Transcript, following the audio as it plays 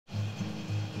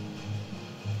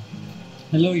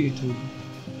Hello YouTube.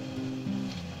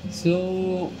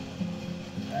 So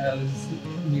as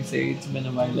we say, it's been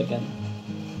a while again.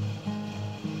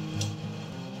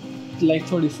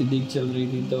 Like थोड़ी सी leak चल रही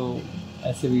थी तो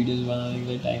ऐसे वीडियोस बनाने के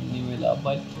लिए टाइम नहीं मिला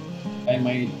but I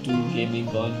might do gaming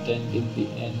content in the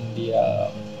end या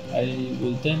आई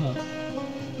बोलते हैं ना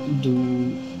do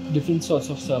different sorts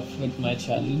of stuff with my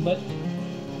channel but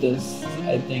this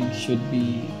I think should be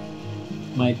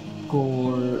my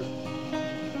core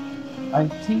I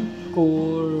think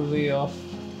core way of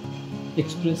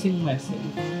expressing myself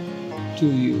to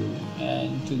you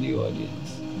and to the audience.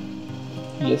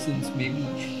 Lessons maybe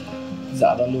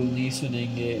ज़्यादा लोग नहीं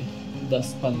सुनेंगे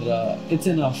 10-15 it's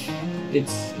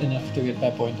enough to get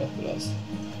my point across.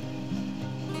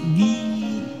 We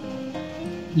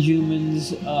humans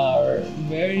are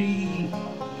very,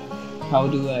 how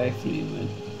do I frame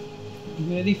it,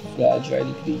 very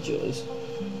fragile creatures.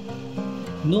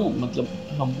 No, मतलब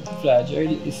हम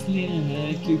fragile इसलिए हैं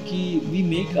क्योंकि we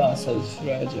make ourselves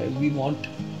fragile. We want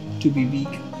to be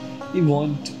weak. We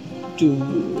want to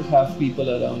have people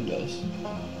around us.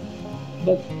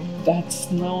 But that's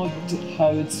not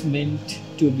how it's meant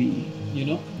to be, you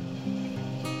know?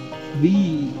 We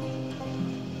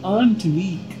aren't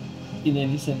weak in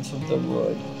any sense of the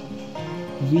word.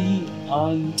 We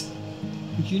aren't,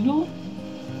 you know,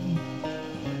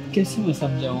 कैसे मैं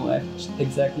समझाऊँ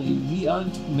exactly? We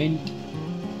aren't meant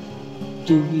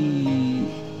to be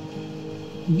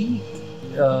weak.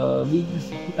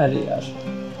 अरे यार.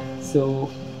 So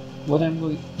what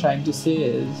I'm trying to say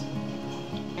is,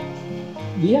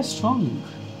 we are strong.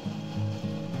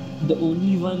 The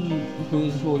only one who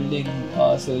is holding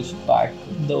ourselves back,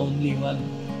 the only one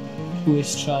who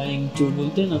is trying to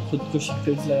बोलते हैं ना खुद को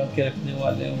shackles लगा के रखने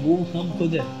वाले हैं वो हम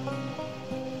खुद हैं.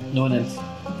 No one else.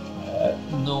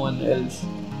 No one else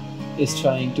is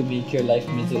trying to make your life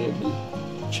miserable.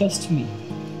 Trust me.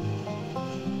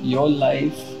 Your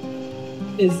life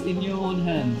is in your own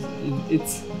hands.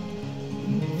 It's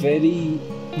very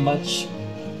much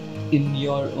in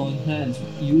your own hands.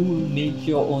 You make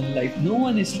your own life. No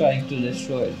one is trying to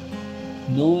destroy it.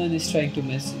 No one is trying to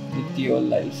mess with your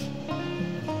life.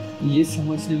 ये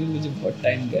समझने में मुझे बहुत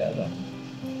time गया था.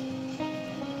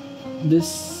 This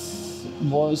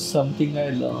was something I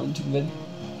learned with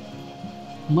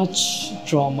much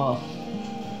trauma.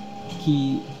 कि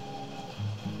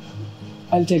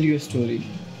I'll tell you a story.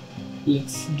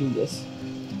 Let's do this.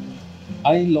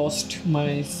 I lost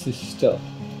my sister,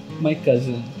 my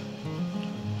cousin,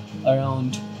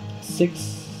 around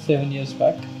 6-7 years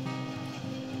back.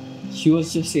 She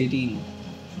was just 18.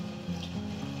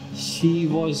 She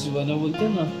was one of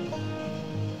the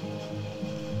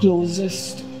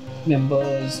closest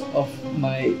members of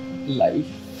my life.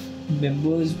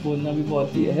 Members बोलना भी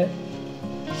बहुत ये है.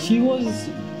 She was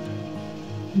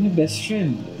my best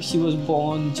friend. She was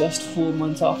born just 4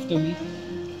 months after me.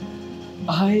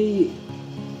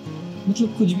 मतलब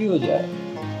कुछ भी हो जाए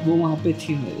वो वहाँ पे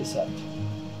थी मेरे साथ.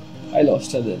 I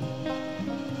lost her then.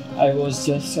 I was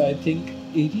just, I think,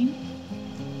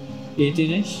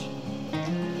 18-ish.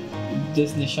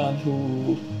 This Nishant,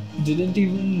 who didn't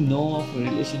even know of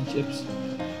relationships,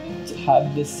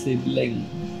 had this sibling.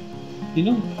 You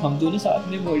know, हम दोनों साथ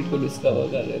में वर्ल्ड को डिस्कवर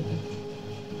कर रहे थे.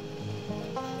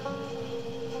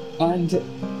 And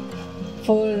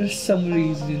for some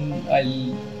reason,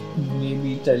 I'll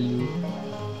maybe tell you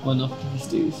one of these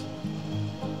days,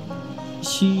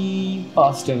 she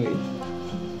passed away.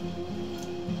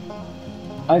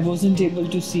 I wasn't able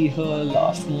to see her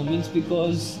last moments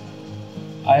because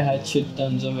I had shit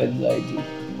tons of anxiety.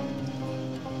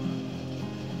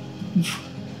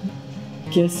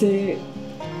 कैसे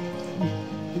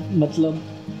मतलब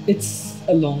it's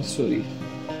a long story.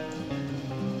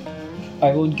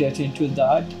 I won't get into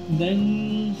that.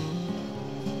 Then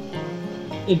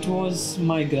it was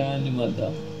my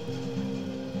grandmother.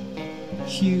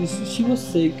 She was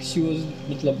sick. She was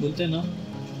मतलब बोलते हैं ना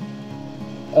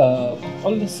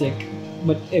always sick,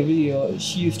 but every year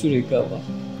she used to recover.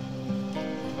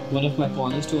 One of my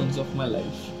cornerstones of my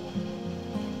life.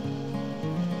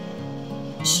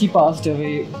 She passed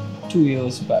away 2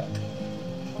 years back.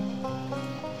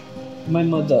 My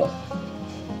mother,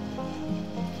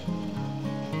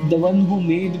 the one who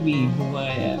made me who I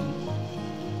am,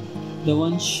 the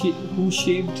one who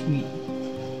shaped me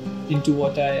into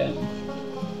what I am,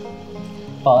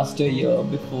 passed a year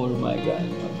before my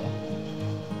grandmother.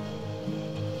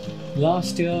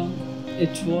 Last year,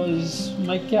 it was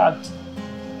my cat,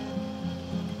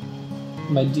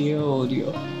 my dear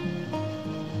Oreo.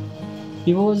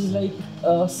 He was like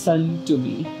a son to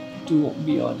me, to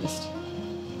be honest.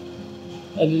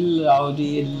 A little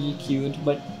rowdy, a little cute,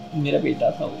 but मेरा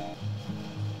बेटा था वो.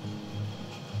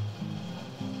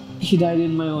 he died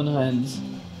in my own hands.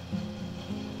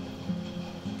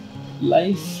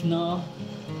 Life ना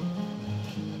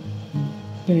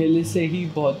पहले से ही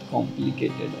बहुत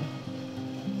complicated है,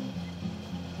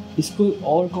 इसको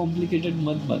और कॉम्प्लिकेटेड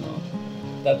मत बनाओ.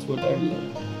 That's what I've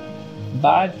learned.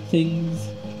 Bad things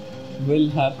will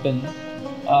happen,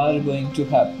 are going to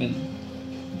happen,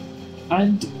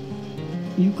 and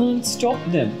you can't stop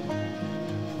them.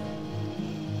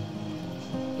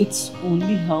 It's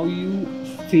only how you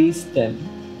face them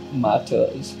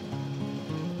matters.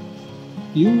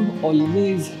 You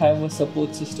always have a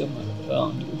support system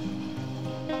around you.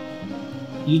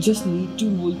 You just need to,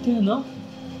 बोलते हैं ना,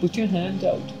 put your hand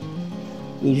out,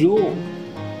 row,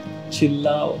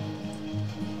 चिल्लाओ,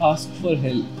 ask for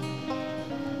help.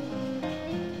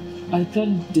 I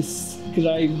can't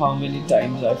describe how many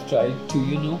times I've tried to,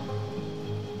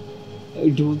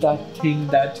 do that thing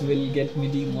that will get me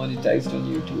demonetized on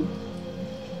YouTube.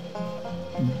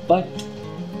 But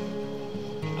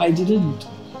I didn't.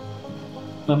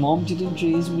 My mom didn't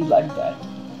raise me like that.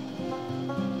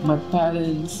 My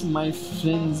parents, my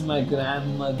friends, my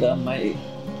grandmother, my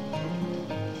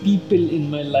people in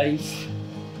my life,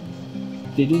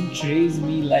 they didn't raise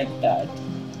me like that.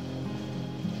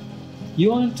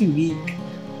 You aren't weak.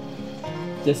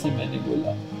 जैसे मैंने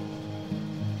बोला,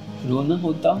 रोना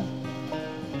होता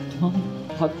तो हम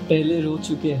बहुत पहले रो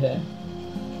चुके हैं.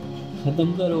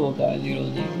 खत्म करो वो कहानी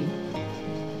रोने की.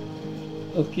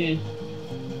 Okay.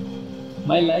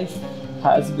 My life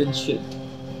has been shit.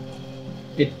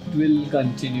 It will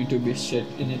continue to be shit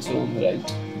in its own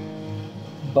right.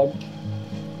 But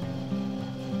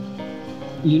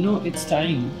it's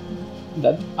time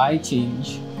that I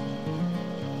change.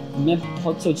 मैं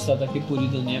बहुत सोचता था कि पूरी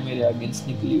दुनिया मेरे अगेंस्ट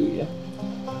निकली हुई है,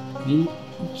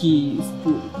 कि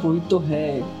कोई तो है,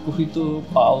 कोई तो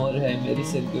पावर है मेरे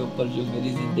सिर के ऊपर जो मेरी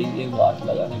जिंदगी में वाट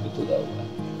लगाने पे तुला हुआ है.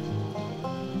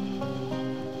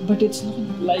 But it's not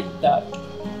like that.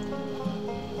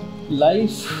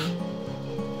 Life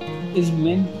is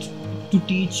meant to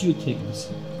teach you things.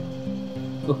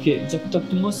 Okay, जब तक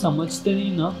तुम वो समझते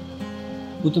नहीं ना,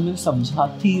 वो तुम्हें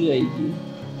समझाती रहेगी.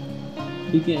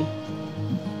 ठीक है,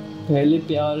 पहले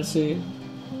प्यार से,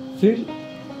 फिर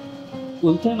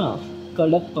बोलते हैं ना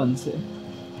कड़कपन से.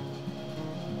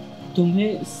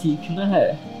 तुम्हें सीखना है.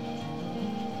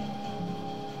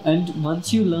 And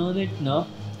once you learn it ना,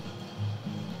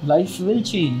 life will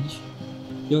change.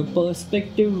 Your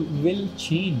perspective will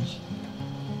change.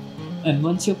 And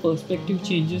once your perspective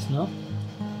changes now,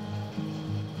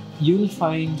 you will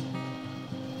find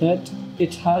that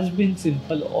it has been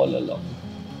simple all along.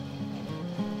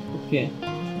 Okay,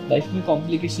 life में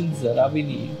कॉम्प्लिकेशन ज़रा भी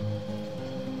नहीं है.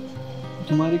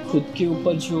 तुम्हारे खुद के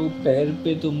ऊपर जो पैर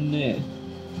पे तुमने,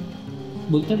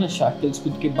 बोलते हैं ना शैकल्स,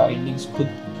 खुद के बाइंडिंग्स, खुद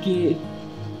के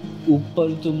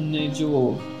ऊपर तुमने जो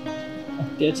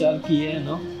अत्याचार किए हैं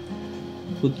ना,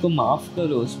 खुद को माफ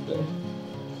करो उस पर.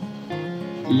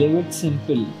 Live it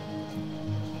simple.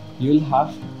 You'll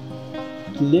have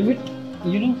to live it.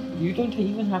 You don't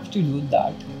even have to do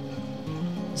that.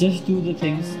 Just do the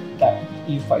things that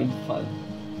you find fun.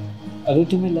 अगर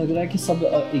तुम्हें लग रहा है कि सब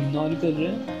इग्नोर कर रहे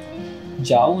हैं,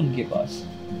 जाओ उनके पास.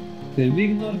 फिर भी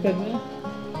इग्नोर कर रहे हैं,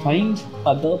 find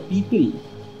other people.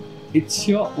 It's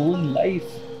your own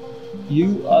life. You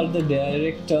are the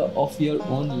director of your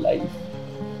own life.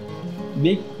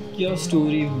 Make your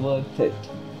story worth it.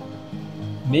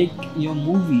 Make your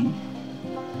movie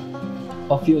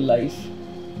of your life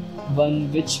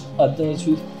one which others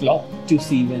will flock to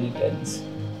see when it ends.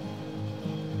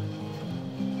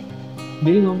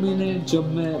 मेरी mummy ने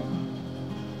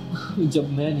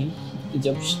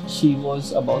जब she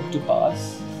was about to pass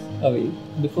away,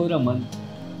 before a month,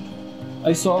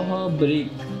 I saw her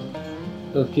break.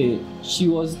 Okay, she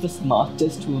was the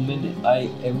smartest woman I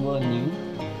ever knew.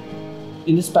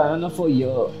 In a span of a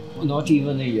year, not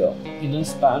even a year, in a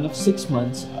span of 6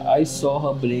 months, I saw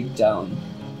her break down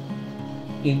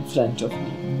in front of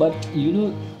me. But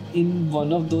in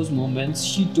one of those moments,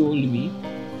 she told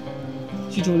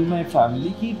my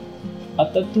family कि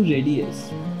आता तू ready है.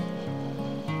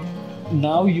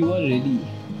 Now you are ready.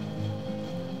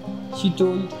 She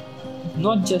told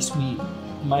not just me,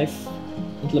 my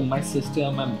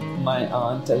sister, my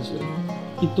aunt as well,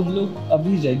 कि तुम लोग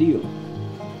अभी ready हो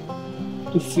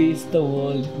to face the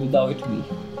world without me.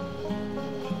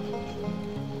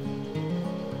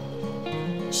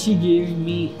 She gave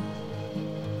me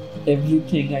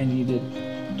everything I needed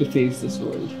to face this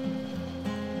world.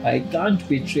 I can't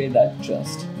betray that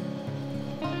trust.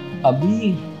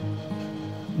 अभी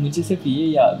मुझे सिर्फ ये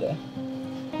याद है,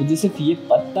 मुझे सिर्फ ये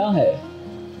पता है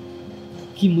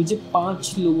कि मुझे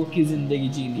 5 लोगों की जिंदगी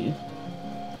जीनी है.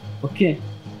 Okay,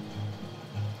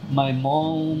 my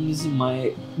moms,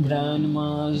 my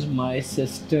grandmas, my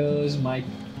sisters, my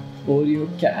Oreo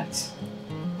cats,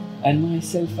 and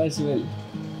myself as well.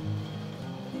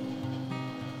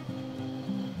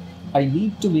 I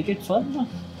need to make it fun ना.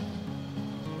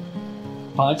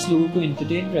 5 लोगों को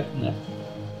entertain रखना है.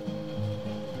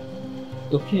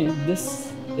 Okay,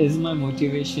 this is my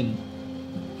motivation.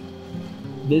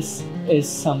 This is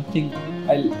something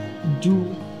I'll do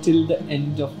till the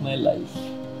end of my life.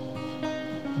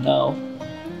 Now,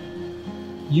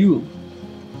 you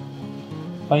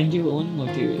find your own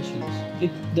motivations.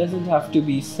 It doesn't have to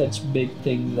be such big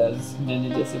things as मैंने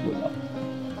जैसे बोला.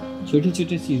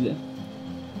 छोटे-छोटे चीजें.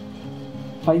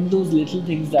 Find those little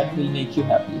things that will make you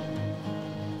happy.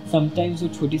 Sometimes वो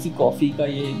छोटी सी coffee का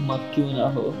ये मग क्यों ना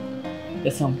हो,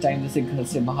 या sometimes जैसे घर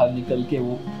से बाहर निकल के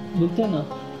वो बोलते हैं ना,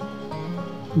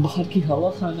 बाहर की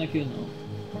हवा खाना क्यों ना हो.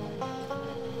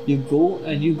 You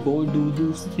go do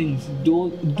those things.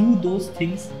 Do those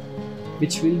things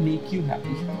which will make you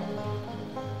happy.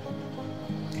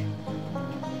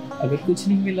 अगर कुछ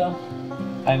नहीं मिला,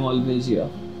 I'm always here.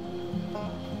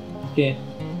 Okay,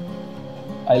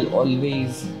 I'll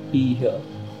always be here.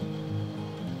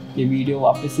 ये वीडियो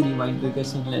वापस से रिवाइंड करके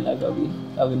सुन लेना कभी,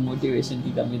 अगर मोटिवेशन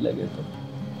की कमी लगे तो.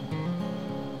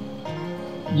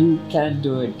 You can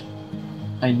do it.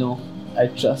 I know. I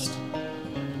trust.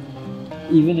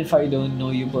 Even if I don't know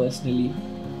you personally,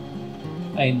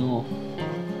 I know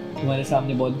तुम्हारे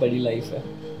सामने बहुत बड़ी लाइफ है.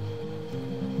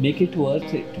 Make it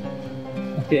worth it.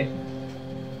 Okay.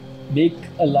 Make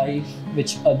a life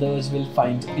which others will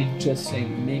find interesting.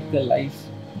 Make a life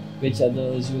which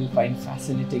others will find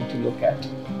fascinating to look at.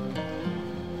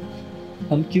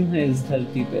 हम क्यों हैं इस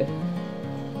धरती पे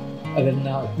अगर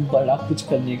ना बड़ा कुछ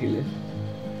करने के लिए.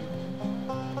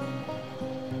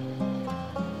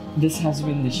 This has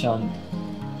been Nishant.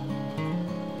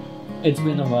 It's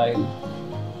been a while.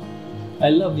 I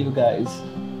love you guys.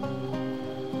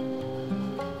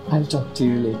 I'll talk to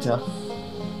you later.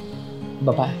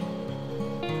 Bye-bye.